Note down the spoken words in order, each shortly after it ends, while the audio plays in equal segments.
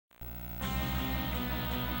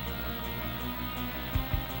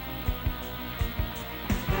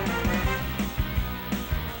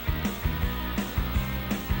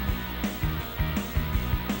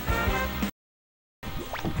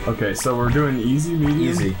Okay, so we're doing easy, medium?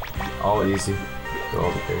 Easy. All easy. For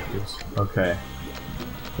all the characters. Okay.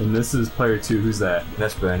 And this is player 2. Who's that?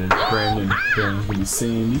 That's Brandon. Brandon can be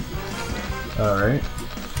Sandy. Alright.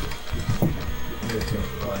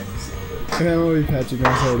 And I'm only Patrick,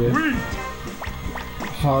 I'm sorry.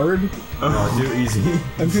 Hard? No, do easy.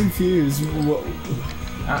 I'm confused. What?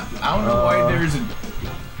 I don't know why there's a...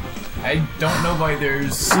 I don't know why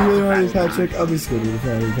there's... Do you really want to be Patrick? I'll be scared if I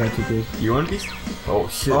want to be Patrick. You want to be? Oh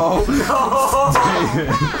shit. Oh no!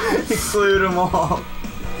 Exclude them all.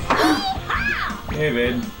 Hey,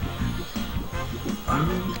 man.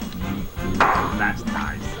 That's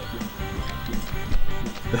nice.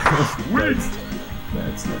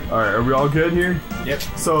 That's nice. Alright, are we all good here? Yep.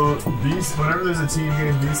 So, these, whenever there's a team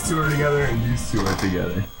game, these two are together and these two are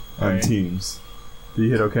together. On Alright. teams. Did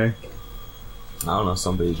you hit okay? I don't know,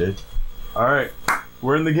 somebody did. Alright,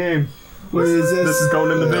 we're in the game. Wait, is this? This is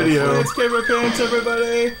going in the video. It's camera pants,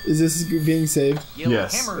 everybody. Is this being saved?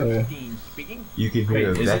 Yes. Speaking. You can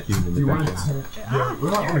hear a Wait, is vacuum in the background. Yeah, we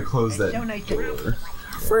might want to close that So nice door.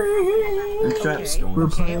 We're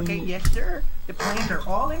playing. Okay, yes, sir. The plans are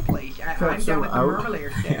all in place. I'm down at the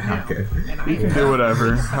Mermalair stand now. Okay. And You can do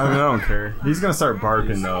whatever. I mean, I don't care. He's gonna start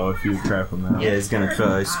barking though if you crap him out. Yeah, he's gonna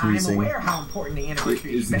try I'm squeezing. aware how important the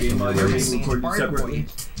anniversary Is the special game is audio to being me recorded as Bard separately? Boy,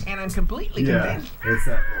 and I'm completely Yeah, convinced. it's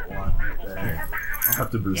that one right there. I'll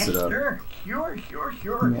have to boost Yes, it up. sir. Sure.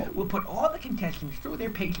 We'll put all the contestants through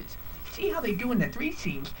their paces. See how they do in the 3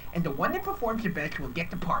 scenes, and the one that performs the best will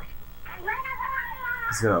get the part.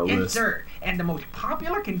 He's got a Yes, list. sir. And the most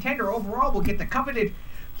popular contender overall will get the coveted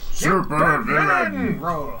Super Villain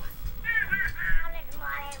role.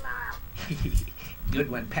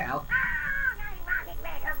 Good one, pal.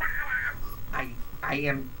 I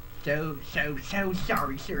am so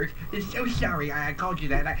sorry, sir. So sorry I called you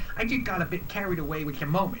that. I just got a bit carried away with the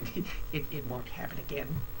moment. It won't happen again.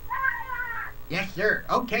 Yes, sir.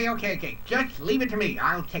 Okay. Just leave it to me.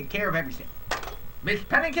 I'll take care of everything. Miss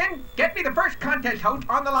Pennington, get me the first contest host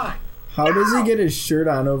on the line. How does he get his shirt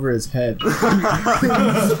on over his head?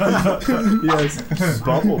 Yes.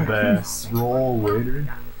 Bubble bass. Roll waiter.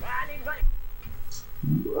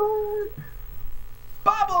 What?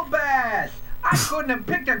 Bubble Bass! I couldn't have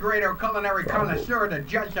picked a greater culinary connoisseur to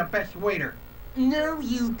judge the best waiter. No,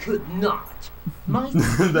 you could not. My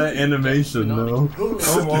That animation though.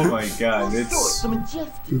 Oh my god, it's... so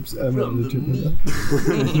majestic Oops, I'm from on the the trip. meat.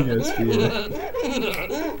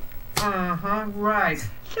 Right.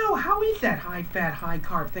 So how is that high-fat,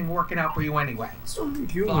 high-carb thing working out for you anyway? So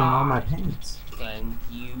you on all my pants. Thank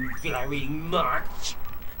you very much.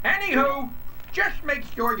 Anywho, just make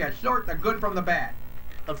sure you sort the good from the bad.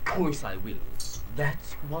 Of course I will.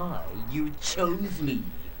 That's why you chose me.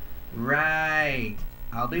 Right.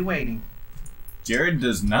 I'll be waiting. Jared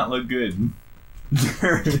does not look good.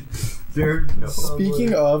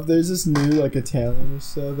 Speaking of, there's this new like Italian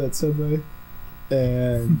sub at Subway,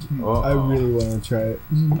 and I really want to try it.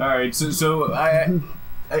 Alright, so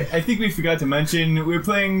I think we forgot to mention, we're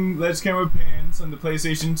playing Let's Camera Pants on the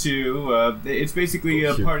PlayStation 2. It's basically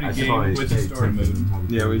a party game with a story mode.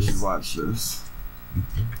 Yeah, we should watch this.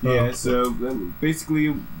 Yeah, so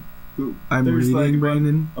basically, I'm there's reading, like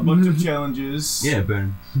Brandon. a bunch of challenges. Yeah,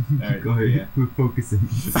 Burn. Alright, Go ahead. yeah. We're focusing.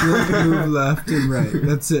 Flip, move left and right.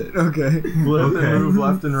 That's it. Okay. Flip and move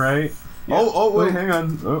left and right. Yeah. Oh, wait, hang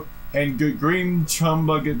on. Oh. And green chum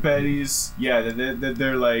bucket patties, yeah,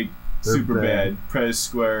 they're like They're super bad. bad. Press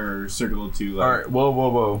square or circle to like. Alright,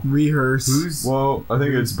 whoa. Rehearse. Whoa, I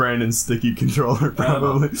think it's Brandon's sticky controller,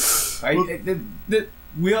 probably.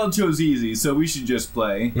 We all chose easy, so we should just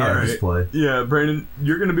play. Yeah, Alright. just play. Yeah, Brandon,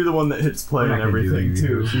 you're gonna be the one that hits play We're and not gonna do everything, any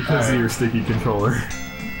too, rehearsal. because of Alright. your sticky controller.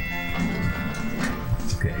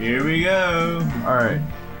 Okay. Here we go. Alright.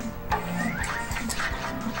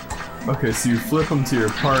 Okay, so you flip them to your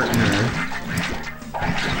partner,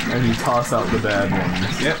 and you toss out the bad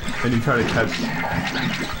ones. Yep. And you try to catch...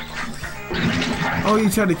 Oh, you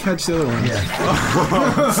tried to catch the other one.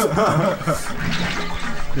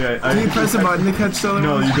 Yeah, Can you press a button to catch the other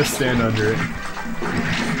No, one? you just stand under it.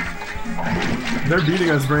 They're beating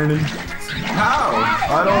us, Brandon. How?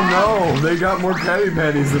 I don't know. They got more Krabby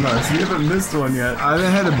Patties than us. You haven't missed one yet. I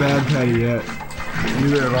haven't had a bad patty yet.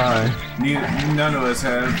 Neither have I. None of us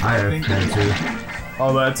have. I have think. that too.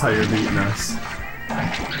 Oh, that's how you're beating us.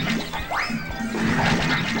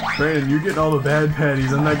 Brandon, you're getting all the bad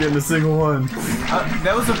patties. I'm not getting a single one.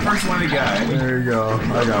 That was the first one I got. There you go.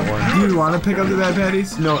 I got one. Do you want to pick up the bad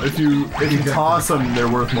patties? No, if you toss them, they're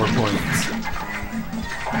worth more points.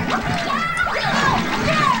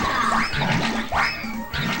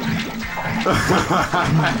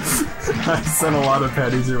 I sent a lot of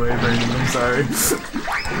patties your way, Brandon. I'm sorry.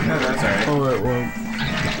 Oh, it won't.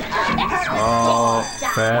 Oh,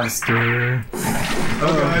 faster.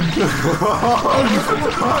 Oh god.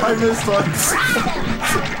 I missed one.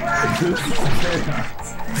 This is chaos.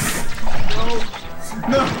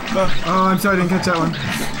 No. Oh, I'm sorry, I didn't catch that one.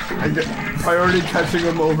 I get priority catching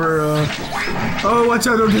him over, Oh, watch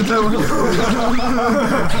out, don't get that one. over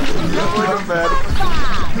bad.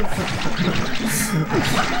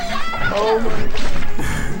 Oh my god.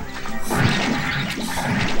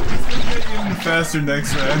 Even faster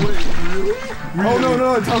next round. Wait, really? Oh no,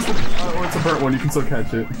 no, it's also it's a burnt one, you can still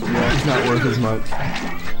catch it. Yeah, it's not worth as much.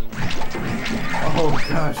 Oh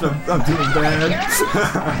gosh, I'm doing bad.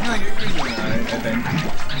 No, you're doing alright, I think.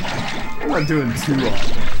 I'm not doing too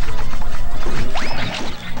awful.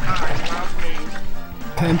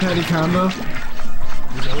 Pen patty combo. Is that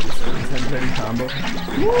what it said? 10 penny combo?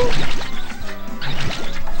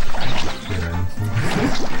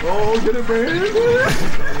 Oh, get it, Brandon!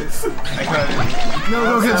 I got it. No,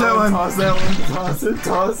 go catch that one. Toss that one. Toss it,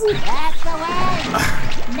 toss it. That's the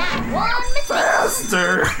way. Not one mistake.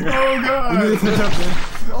 Faster! Oh god! You need to catch up there.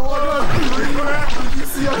 Oh god! Did you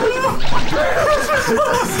see I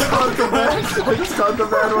just caught the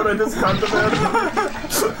bad one. I just caught the bad one.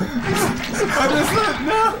 I missed that!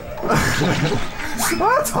 No!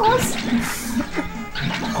 Ah, toss!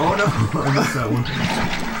 Oh no, I missed that one.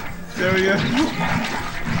 There we go.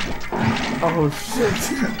 Oh shit!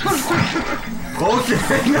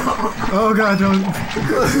 Okay, no. Oh god, don't.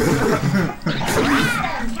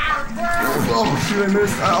 Oh shoot, I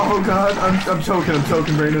missed. Oh god, I'm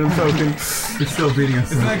choking, Brandon, I'm choking. You're still beating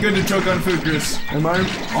us. It's not good to choke on food, Chris. Am I?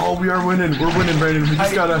 Oh, we are winning. We're winning, Brandon. We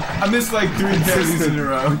just gotta. I missed like 3 candies in a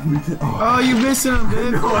row. Oh, you missed him,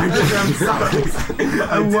 dude. Oh, I did. I'm sorry.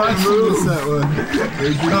 I watched you miss that one.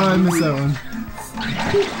 Oh, I missed that one.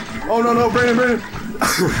 Oh no, no, Brandon.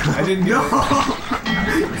 I didn't get it.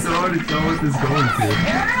 It's hard to tell what this going to.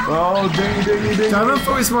 Oh, ding. I'm gonna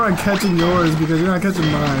focus more on catching yours because you're not catching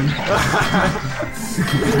mine.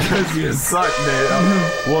 Because you suck, man.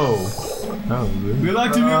 Whoa. Oh, really? We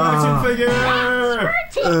like to do action figure.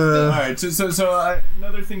 Alright, so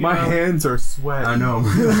another thing. My hands are sweaty. I know.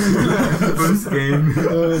 First game.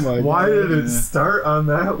 Oh my god. Why did it start on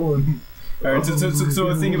that one? Alright, so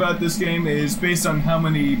the thing about this game is based on how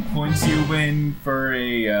many points you win for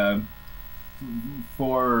a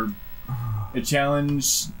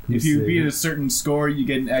challenge. If you beat a certain score, you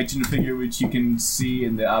get an action figure, which you can see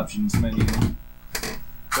in the options menu.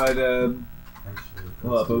 But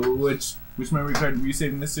hold up, which memory card were you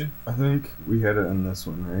saving this to? I think we had it on this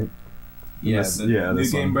one, right? Yeah, This- the yeah, new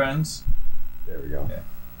this game one. brands. There we go. Yeah.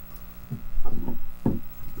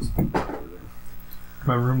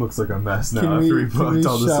 My room looks like a mess now Can after we we put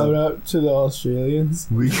all this shout up. out to the Australians?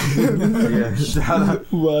 Yeah, shout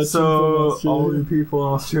out. Watching So, from all Australia. the people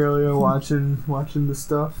in Australia watching the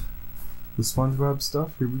stuff, the SpongeBob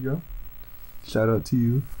stuff, here we go. Shout out to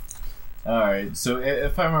you. Alright, so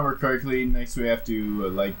if I remember correctly, next we have to,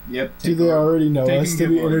 Do take they over. already know Taking us? Did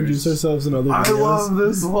we giveaways. introduce ourselves in other I videos? love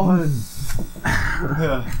this one.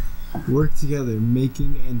 Work together,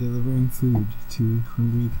 making and delivering food to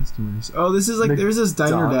hungry customers. Oh, this is like there's this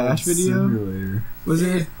Diner Dash video. Simulator. Was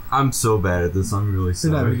it? I'm so bad at this. I'm really Not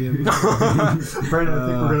sorry. video. Brandon, I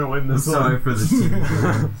think we're gonna win I'm this sorry one. for the team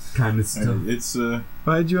kind of stuff. It's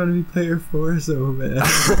Why'd you want to be player 4 so bad?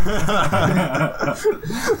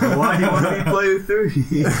 Why do you want to be player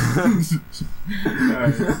 3?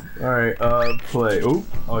 alright. Alright, play. Oh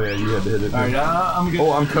yeah, you had to hit it. Alright, I'm gonna.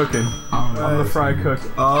 Oh, I'm cooking. I'm the fry cook.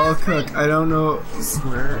 I'll cook. I don't know.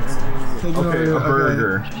 Square. Take it Okay, over. a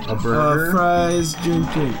burger. A burger. Fries, drink.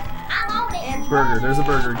 Burger. There's a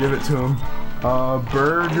burger. Give it to him.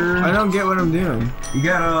 Burger. I don't get what I'm doing. You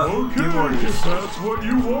gotta. That's what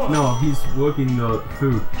you want. No, he's working the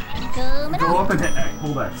food. Go up and hit X.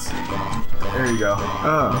 Hold X. There you go.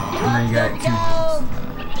 Oh. And then you got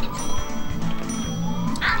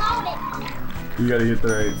 2 You gotta get the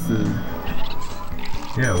right food.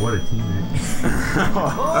 Yeah, what a teammate.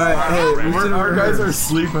 Alright, hey, we should Our have guys are rehearsed.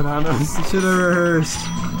 sleeping on us. We should have rehearsed.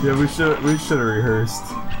 Yeah, we should have rehearsed.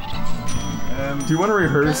 Do you want to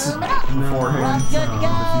rehearse beforehand in the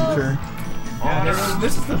future? Yeah,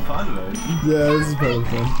 this is the fun of it. Yeah, this is probably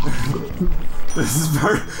fun. This is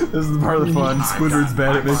part of the fun. Squidward's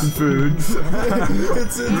bad at making food.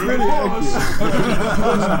 it's pretty accurate.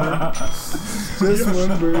 Just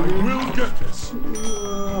one burger.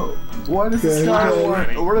 Why does this Okay, guy okay.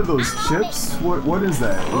 want? What are those chips? What is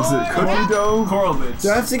that? Is it cookie dough? Coral bits. Do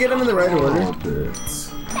I have to get them in the right order? Oh,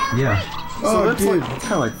 bits. Yeah. So Oh, that's dude. like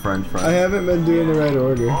kind of like French fries. I haven't been doing the right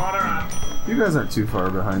order. You guys aren't too far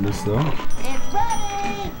behind us though.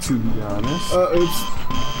 To be honest. Oops.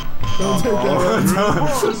 Don't take that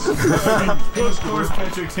one. Of course,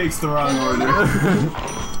 Patrick takes the wrong order.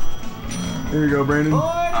 Here you go, Brandon.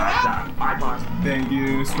 Thank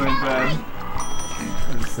you, SpongeBob.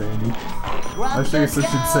 Sandy. I think I should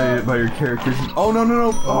say it by your characters. Oh no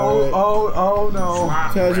no no! Oh no!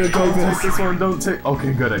 Patrick, Don't take take this one. Don't take.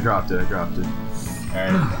 Okay, good. I dropped it.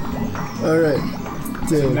 Alright. Alright.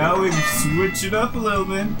 Dude. Now we switch it up a little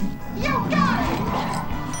bit.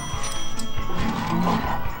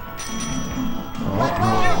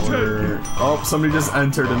 Oh, somebody just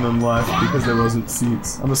entered and then left because there wasn't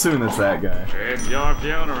seats. I'm assuming that's that guy. It's your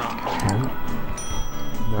funeral.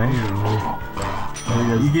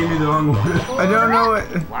 You gave me the wrong order. I don't know what.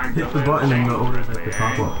 Hit the button and the order's at the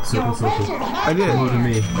top up. Circle, circle. I did. Go to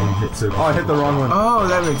me and hit circle. Oh, I hit the wrong one. Oh,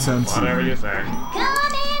 that makes sense. Whatever you say. Come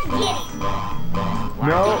and get it.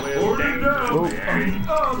 No.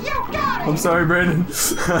 I'm sorry, Brandon.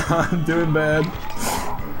 I'm doing bad.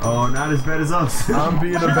 Oh, not as bad as us. I'm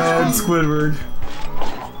being a bad Squidward.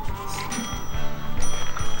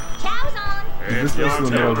 Chow's on. This is the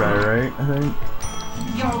middle guy, right? I think.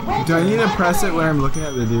 Do I need to press it when I'm looking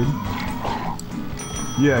at the dude?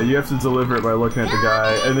 Yeah, you have to deliver it by looking at the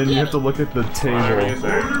guy, and then you have to look at the Whatever you table.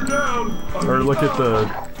 say. Or look at the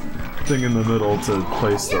thing in the middle to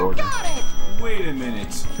place the order. Wait a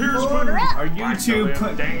minute. Order up. Are you two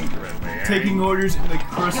taking orders in the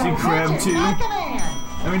Krusty Krab too?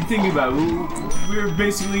 I mean, think about it. We're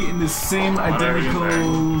basically in the same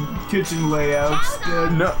identical kitchen layout.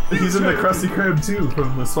 No, he's in the Krusty Krab too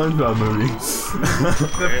from the SpongeBob movie.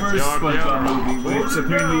 The first SpongeBob movie, which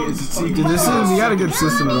apparently is a sequel. Dude, this is, you got a good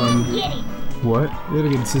system going. Get it. What? You got a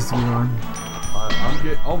good system going. I'm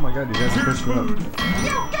getting. Oh my god, you guys are pushing up. You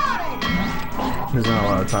got it. There's not a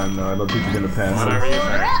lot of time though. I don't think you're gonna pass Whatever it. you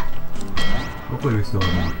say. Hopefully we still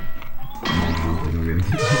have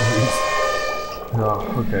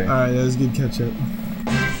Oh, okay. Alright, that was good catch up.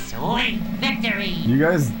 Sweet victory. You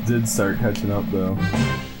guys did start catching up though.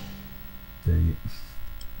 Dang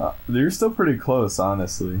it. You're still pretty close,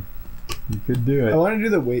 honestly. You could do I it. want to do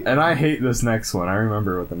the weight. And I hate this next one. I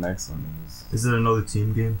remember what the next one is. Is it another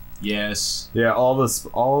team game? Yes. Yeah,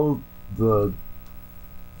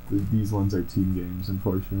 these ones are team games,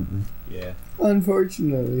 unfortunately. Yeah.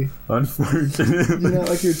 Unfortunately. Unfortunately. You're not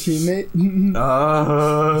like your teammate?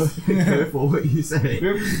 Careful what you say.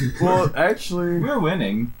 Well, actually, We're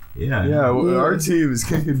winning. Yeah. yeah, our team is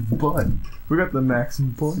kicking butt. We got the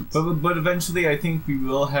maximum points. But eventually, I think we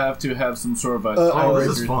will have to have some sort of a Oh, this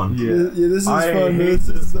tiebreaker. is fun. Yeah, this is I fun. hate This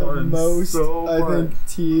is the one most, so I think,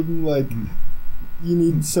 team, like, you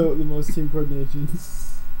need the most team coordination.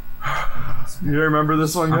 You remember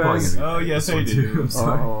this one, I'm probably guys? gonna Oh, yes, I do. I'm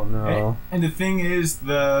sorry. Oh no. And the thing is,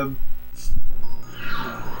 the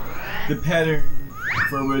pattern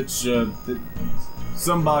for which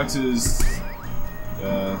some boxes,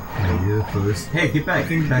 Yeah, you're the first. Hey, get back. I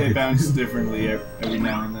think back they here. bounce differently every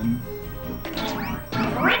now and then.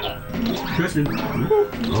 Bring it. Christian.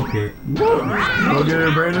 Okay. Go get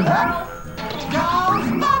it, Brandon. Go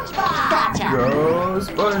SpongeBob. Gotcha. Go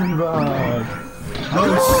SpongeBob.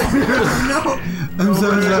 I'm so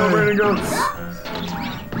Go, sorry. Brandon, go.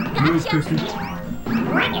 Move, Christian.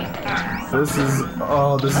 Bring it. This is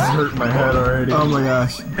hurting my head already. Oh my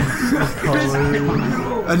gosh.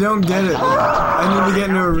 I don't get it. I need to get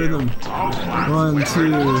into a rhythm. 1,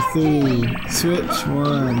 2, 3. Switch.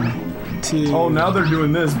 1, 2. Oh, now they're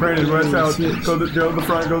doing this. Brandon, watch out. Switch. Go to the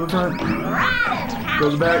front, go to the front. Go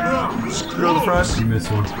to the back. Go to the front. You missed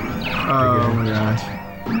one. Oh my gosh.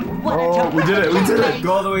 Oh, we did it, we did it.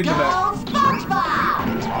 Go all the way to the back. Go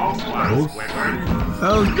SpongeBob.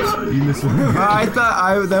 Oh, You missed one. I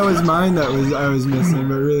thought that was mine that I was missing,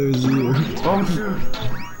 but really it was you. Oh, shoot.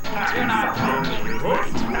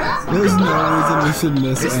 There's no reason we should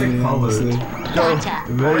miss It's the any, color. honestly. Gotcha.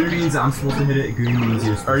 Red means I'm supposed to hit it, green means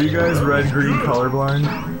you're supposed Are you to hit guys it. red-green colorblind?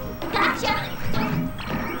 Gotcha.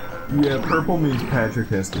 Yeah, purple means Patrick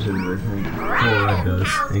has to hit it, I think. Oh, red does.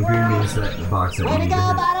 And green means that the box that you Way to need to go,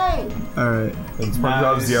 hit. buddy. Alright, And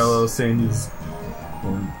SpongeBob's Nice. yellow, Sandy's...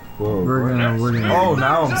 Whoa. we're gonna. Oh,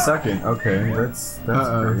 now I'm second. Okay, that's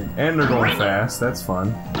Uh-oh. great. And they're going fast. That's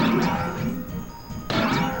fun.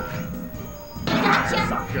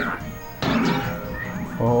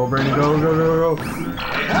 Oh, Brandon, go, go, go, go.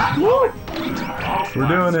 Woo! We're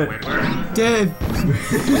doing it. Dave!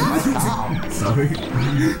 Sorry.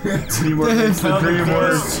 Teamwork makes the dream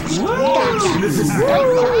work. I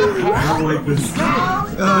don't like this.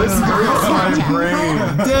 This hurts my brain.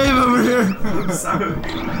 Dave over here! Sorry.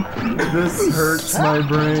 This hurts my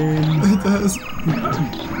brain. It does.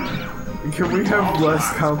 Can we have less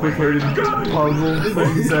complicated puzzle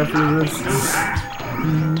things after this?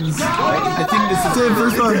 I think this is Save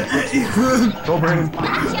first one. Go, Brandon.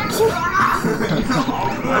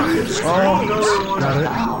 Oh, got it.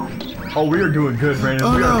 Oh, we are doing good, Brandon.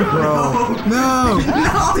 Oh, we are no. pro. No!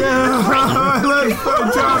 Damn!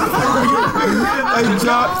 I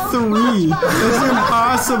dropped 3. That's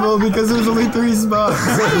impossible because there's only 3 spots.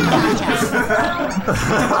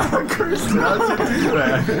 Krusty, how'd you do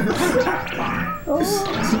that?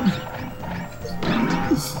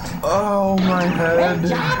 Oh, my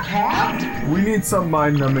head. We need some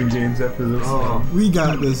mind-numbing games after this. Oh. We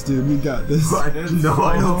got this, dude. We got this. No, I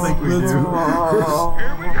don't think we Let's- do.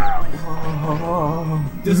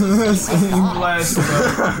 this is the last.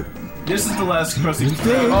 This is the last Krusty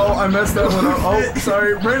Krab. Oh, I messed that one up. Oh,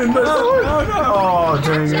 sorry. Brandon messed that one up. Oh,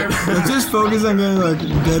 dang it. Let's just focus on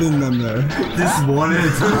getting them there. Just one at a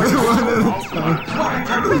time. One at a time.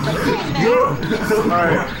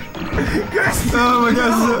 Alright. Oh my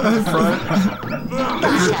gosh.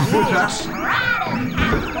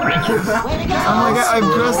 Oh my god, I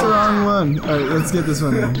pressed the wrong one. Alright, let's get this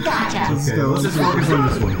one in. Let's Okay, go. let's just focus on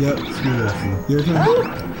this one. Yep. Screw that one. Your turn.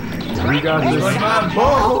 We got this.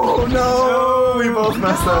 Oh, no. We both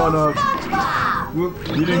messed that one up.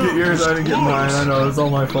 You didn't get yours, I didn't get mine. I know, it's all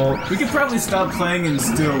my fault. We could probably stop playing and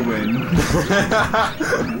still win.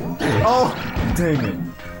 Oh, dang it.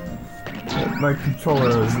 My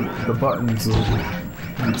controller is the buttons.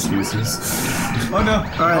 Excuses. Oh no.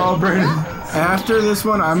 Alright. Oh, Brandon. After this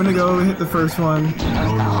one, I'm gonna go hit the first one.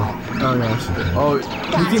 Oh gosh. Oh,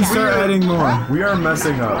 We can start adding more. we are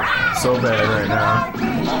messing up so bad right now.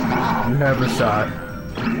 You have a shot.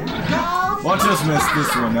 Watch us mess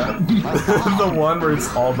this one up. The one where it's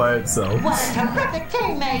all by itself. What a terrific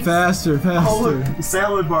teammate! Faster, Oh, faster. look,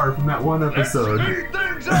 salad bar from that one episode.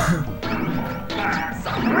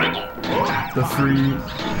 The free.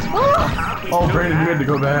 Oh, Brandon, you had to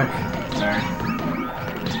go back. Sorry.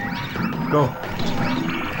 Go.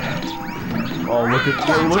 Oh,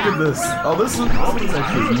 look at this. Oh, this is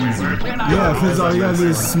actually easy. Yeah, because all you gotta do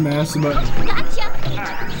is smash the button. Gotcha!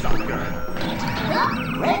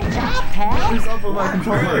 Great job, pal! What's up with my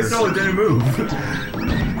controller? So it didn't move. I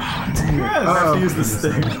have to use the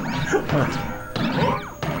stick.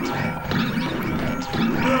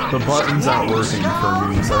 The buttons aren't working for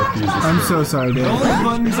me, so I have to use the stick. I'm so sorry, The Dave. only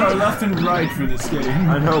buttons are left and right for this game.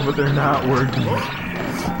 I know, but they're not working.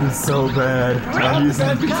 It's so bad. I'm using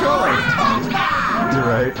the controller. You're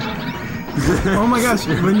right. Oh my gosh,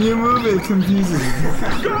 when you move it confuses me.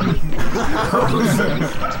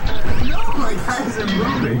 No, my guys are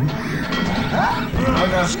moving.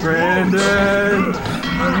 Brandon!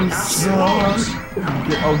 I'm so...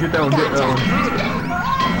 Get that one, get that one.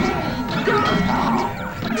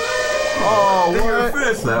 Oh, what?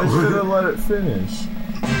 Finish that I one. should have let it finish.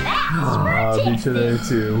 Beat you there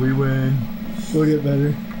too. We win. We'll get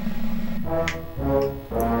better.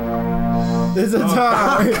 It's a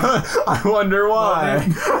tie! I wonder why.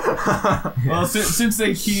 Well, since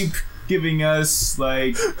they keep giving us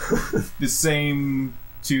like the same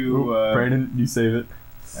to Brandon, you save it.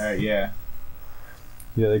 Alright, yeah.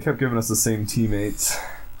 Yeah, they kept giving us the same teammates.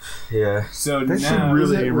 Yeah. So They should now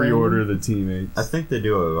really Is it reorder the teammates. I think they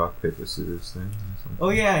do a rock, paper, scissors thing. Or something. Oh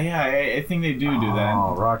yeah, I think they do that.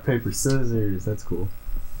 Oh, rock, paper, scissors. That's cool.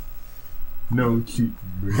 No cheat.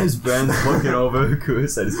 As Ben's looking over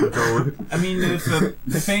Chris at his controller. I mean,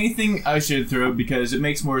 if anything, I should throw it because it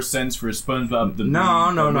makes more sense for SpongeBob the No.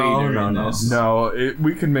 leader in this. No,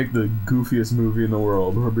 we can make the goofiest movie in the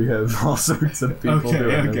world where we have all sorts of people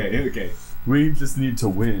doing it. Okay. We just need to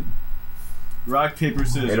win. Rock, paper,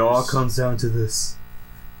 scissors. It all comes down to this.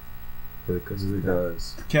 Because it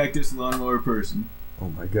does. Cactus, lawnmower, person. Oh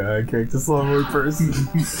my god, cactus lawnmower person.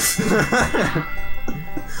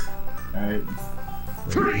 Alright.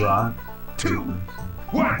 3, Rock. 2,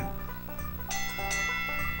 1.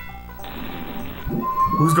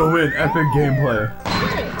 Who's gonna win? Epic gameplay.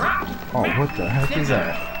 Oh, what the heck is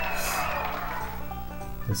that?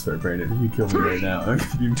 I swear, Brandon, if you kill me right now, I'll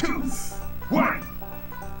give you 2, 1.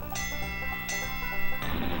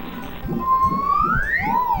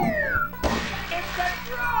 It's a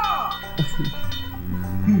draw!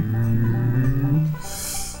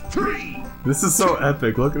 3. This is so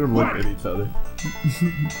epic. Look at them look at each other.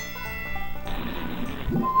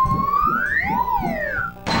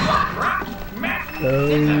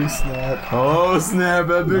 Oh snap. Oh snap,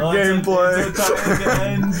 epic gameplay. It's a tie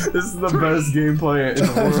again. This is the best gameplay in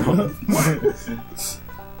the world.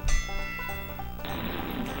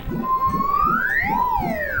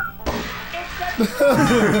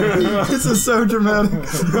 This is so dramatic.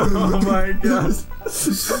 Oh my gosh.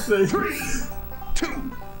 3, 2,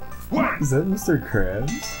 1. Is that Mr.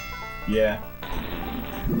 Krabs? Yeah.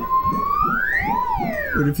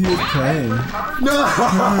 What if he was playing? No!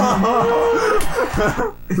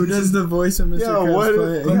 Who does the voice of Mr. Yeah, Krabs what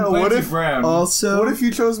play? if, yeah, what if, Brown. Also, what if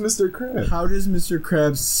you chose Mr. Krabs? how does Mr.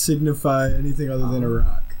 Krabs signify anything other than a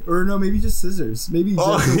rock? Or no, maybe just scissors. Maybe He's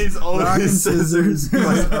only rock and scissors.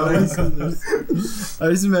 scissors. Only scissors. I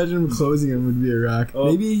just imagine him closing him would be a rock. Oh,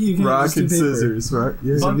 maybe he can Rock just do and paper. scissors, right?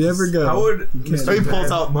 Yeah. So if you ever go, How would you can't He do pulls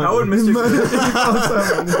that. out money. How would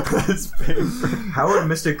Mr. It's paper. How would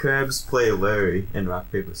Mr. Krabs play Larry in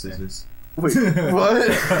rock paper scissors? Wait, what?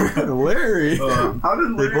 Larry? How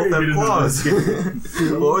did They both have claws.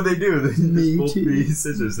 What would they do? They Me both too. be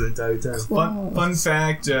scissors the entire time. Fun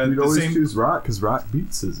fact, You'd the always same... choose rock because rock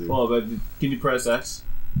beats scissors. Well, but can you press X?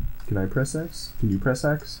 Can I press X? Can you press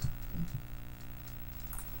X?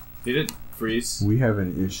 Did it freeze? We have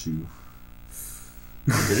an issue.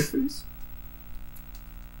 Did it freeze?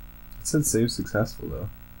 It said save successful though.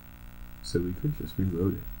 So we could just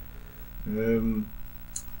reload it.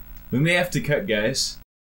 We may have to cut, guys.